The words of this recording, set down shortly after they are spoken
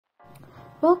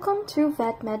Welcome to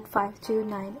VetMed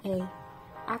 529A,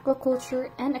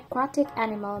 Aquaculture and Aquatic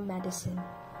Animal Medicine.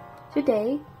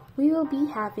 Today, we will be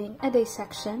having a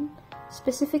dissection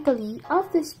specifically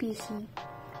of the species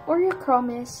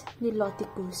Oreochromis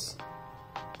niloticus.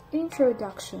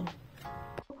 Introduction.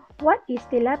 What is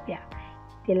tilapia?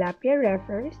 Tilapia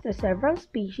refers to several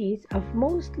species of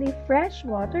mostly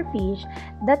freshwater fish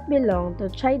that belong to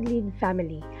chidlid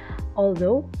family.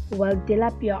 Although wild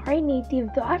tilapia are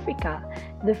native to Africa,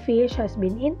 the fish has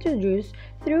been introduced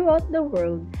throughout the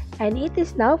world and it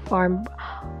is now farmed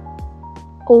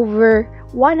over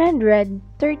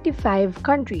 135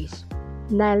 countries.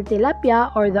 Nile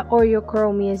tilapia, or the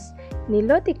Oreochromis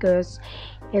niloticus,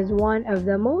 is one of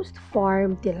the most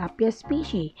farmed tilapia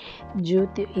species due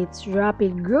to its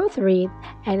rapid growth rate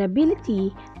and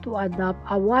ability to adapt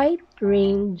a wide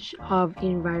range of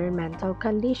environmental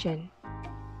conditions.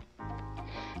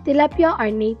 Tilapia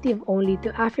are native only to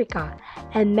Africa,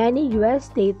 and many U.S.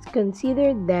 states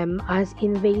consider them as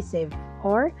invasive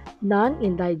or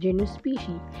non-indigenous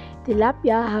species.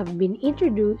 Tilapia have been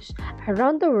introduced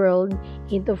around the world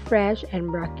into fresh and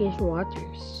brackish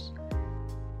waters.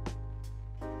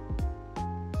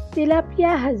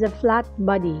 Tilapia has a flat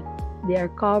body. They are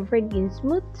covered in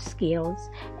smooth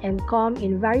scales and come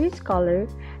in various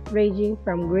colors ranging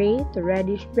from gray to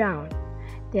reddish brown.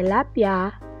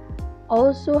 Tilapia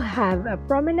also have a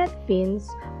prominent fins,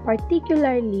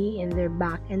 particularly in their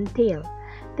back and tail.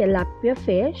 Tilapia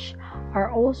fish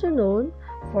are also known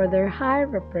for their high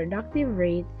reproductive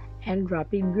rate and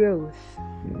rapid growth.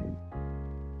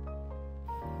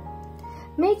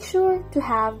 Make sure to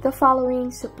have the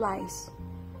following supplies: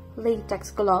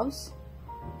 latex gloves,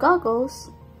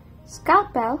 goggles,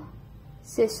 scalpel,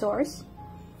 scissors,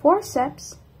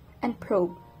 forceps, and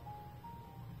probe.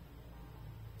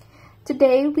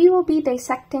 Today, we will be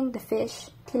dissecting the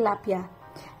fish tilapia.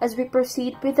 As we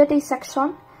proceed with the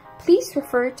dissection, please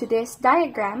refer to this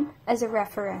diagram as a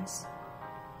reference.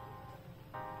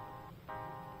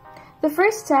 The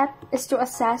first step is to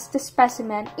assess the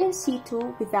specimen in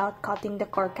situ without cutting the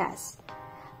carcass.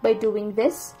 By doing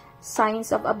this,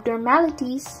 signs of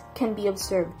abnormalities can be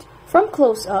observed. From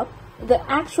close-up, the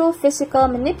actual physical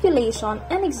manipulation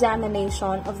and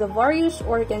examination of the various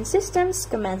organ systems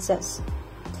commences.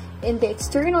 In the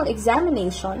external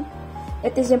examination,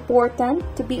 it is important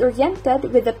to be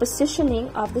oriented with the positioning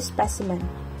of the specimen.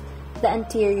 The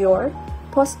anterior,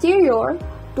 posterior,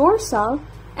 dorsal,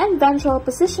 and ventral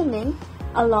positioning,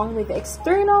 along with the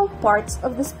external parts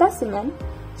of the specimen,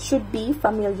 should be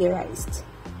familiarized.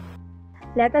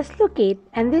 Let us locate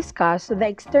and discuss the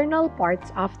external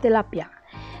parts of tilapia.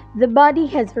 The body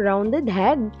has a rounded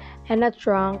head and a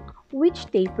trunk which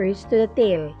tapers to the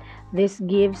tail. This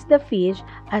gives the fish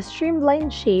a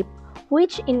streamlined shape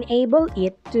which enables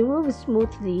it to move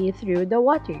smoothly through the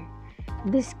water.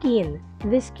 The skin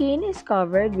is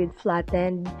covered with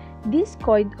flattened,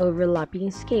 discoid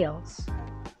overlapping scales.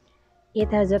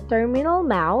 It has a terminal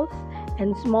mouth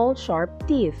and small sharp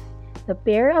teeth. The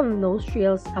pair of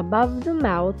nostrils above the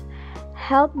mouth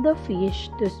help the fish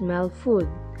to smell food.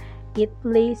 It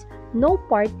plays no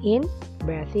part in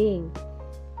breathing.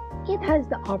 It has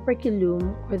the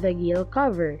operculum, or the gill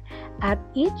cover, at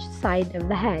each side of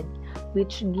the head,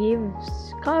 which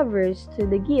gives covers to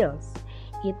the gills.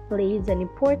 It plays an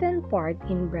important part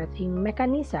in breathing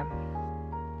mechanism.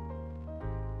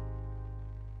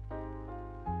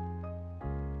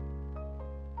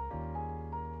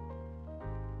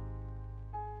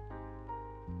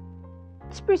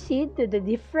 Let's proceed to the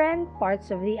different parts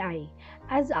of the eye.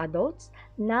 As adults,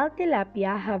 Nile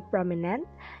tilapia have prominent,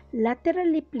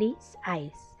 laterally placed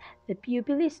eyes. The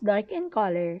pupil is dark in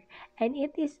color and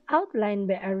it is outlined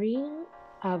by a ring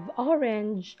of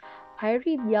orange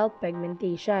iridial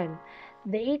pigmentation.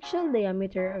 The axial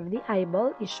diameter of the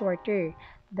eyeball is shorter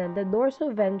than the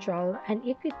dorsoventral and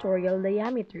equatorial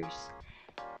diameters.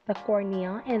 The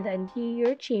cornea and the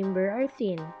anterior chamber are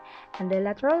thin, and the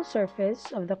lateral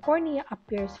surface of the cornea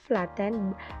appears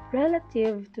flattened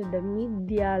relative to the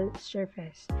medial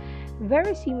surface,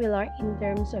 very similar in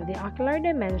terms of the ocular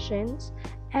dimensions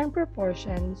and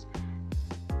proportions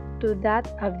to that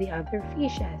of the other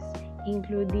fishes,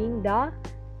 including the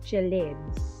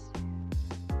chilids.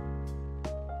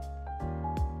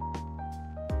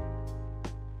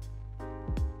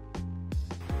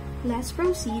 Let's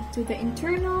proceed to the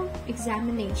internal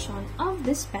examination of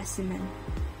the specimen.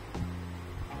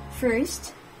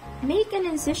 First, make an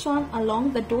incision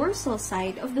along the dorsal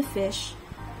side of the fish,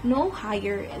 no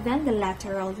higher than the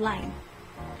lateral line.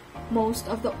 Most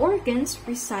of the organs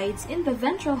resides in the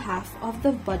ventral half of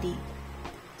the body,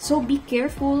 so be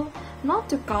careful not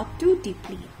to cut too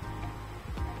deeply.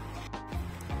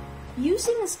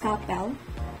 Using a scalpel,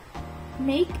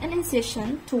 make an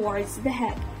incision towards the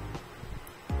head.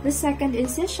 The second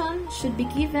incision should be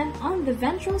given on the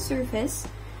ventral surface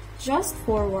just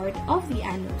forward of the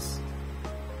anus.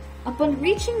 Upon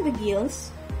reaching the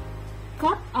gills,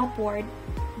 cut upward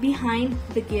behind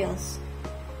the gills.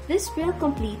 This will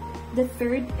complete the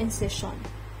third incision.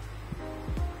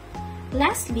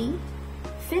 Lastly,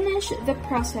 finish the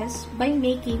process by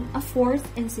making a fourth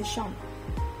incision.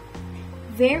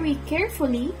 Very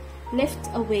carefully lift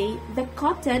away the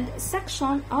cutted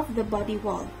section of the body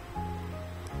wall.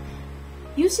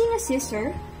 Using a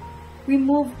scissor,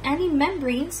 remove any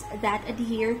membranes that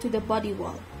adhere to the body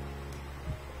wall.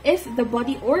 If the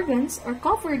body organs are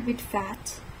covered with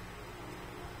fat,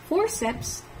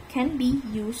 forceps can be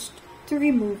used to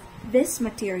remove this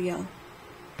material.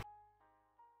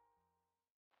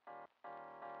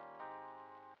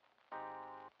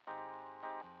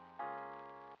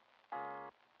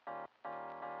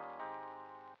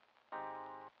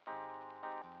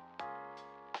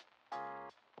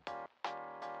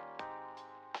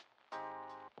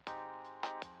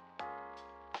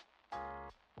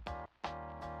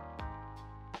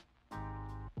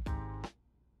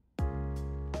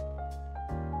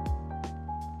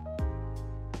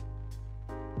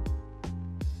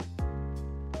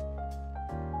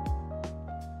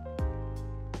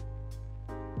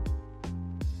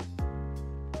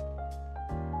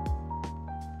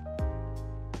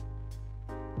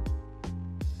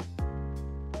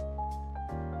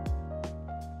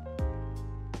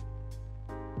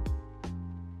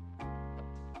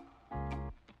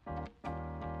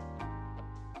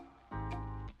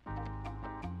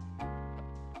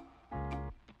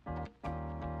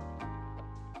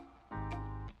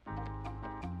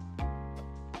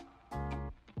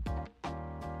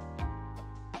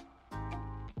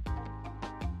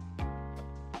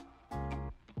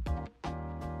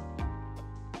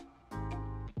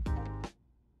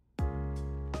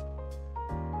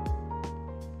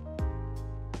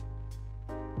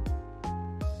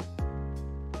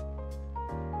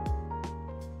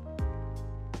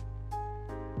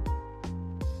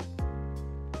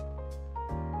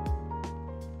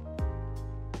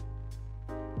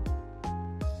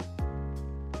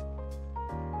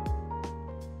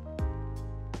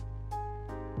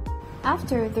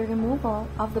 After the removal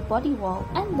of the body wall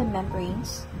and the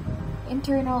membranes,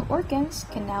 internal organs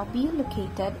can now be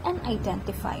located and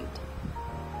identified.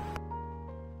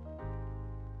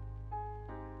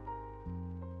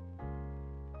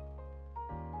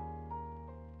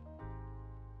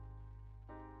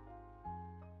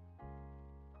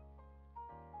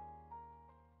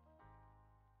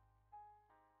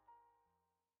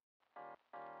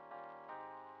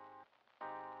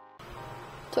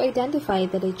 To identify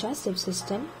the digestive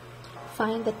system,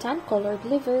 find the tan-colored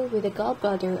liver with the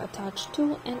gallbladder attached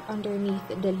to and underneath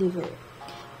the liver.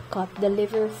 Cut the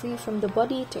liver free from the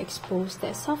body to expose the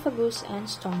esophagus and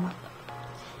stomach.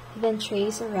 Then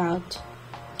trace a route.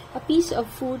 A piece of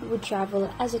food would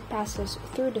travel as it passes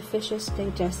through the fish's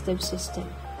digestive system.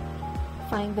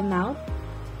 Find the mouth,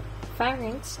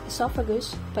 pharynx,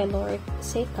 esophagus, pyloric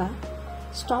ceca,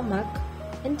 stomach,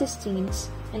 intestines,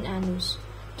 and anus.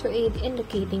 To aid in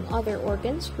locating other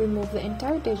organs, remove the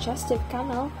entire digestive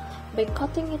canal by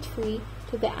cutting it free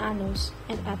to the anus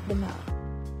and at the mouth.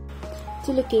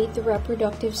 To locate the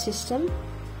reproductive system,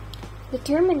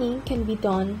 determining can be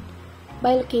done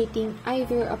by locating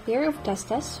either a pair of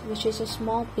testes, which is a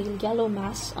small pale yellow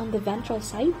mass on the ventral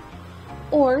side,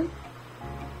 or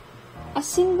a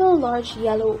single large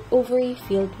yellow ovary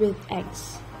filled with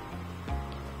eggs.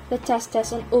 The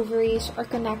testes and ovaries are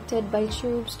connected by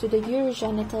tubes to the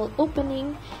urogenital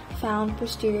opening found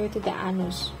posterior to the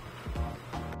anus.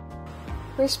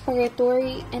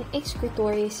 Respiratory and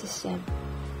excretory system.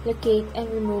 Locate and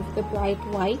remove the bright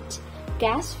white,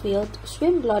 gas-filled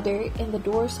swim bladder in the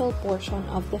dorsal portion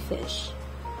of the fish.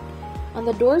 On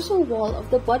the dorsal wall of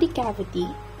the body cavity,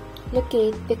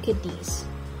 locate the kidneys.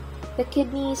 The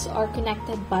kidneys are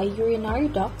connected by urinary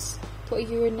ducts to a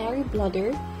urinary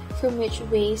bladder from which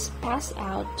waste pass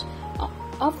out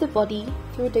of the body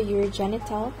through the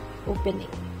urogenital opening.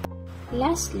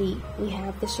 Lastly, we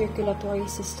have the circulatory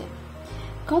system.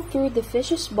 Cut through the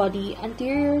fish's body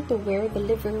anterior to where the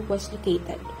liver was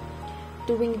located.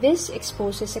 Doing this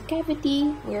exposes a cavity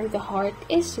where the heart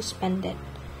is suspended.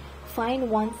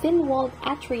 Find one thin-walled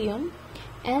atrium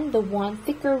and the one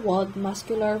thicker-walled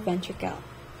muscular ventricle.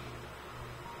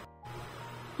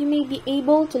 You may be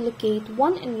able to locate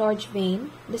one enlarged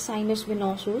vein, the sinus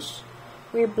venosus,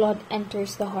 where blood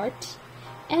enters the heart,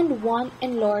 and one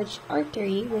enlarged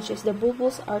artery, which is the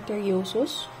bulbus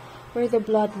arteriosus, where the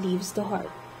blood leaves the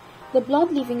heart. The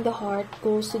blood leaving the heart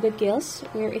goes to the gills,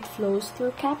 where it flows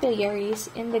through capillaries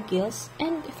in the gills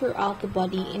and throughout the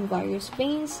body in various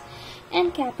veins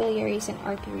and capillaries and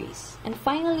arteries, and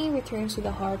finally returns to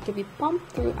the heart to be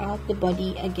pumped throughout the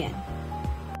body again.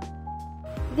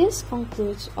 This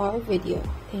concludes our video.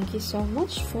 Thank you so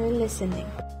much for listening.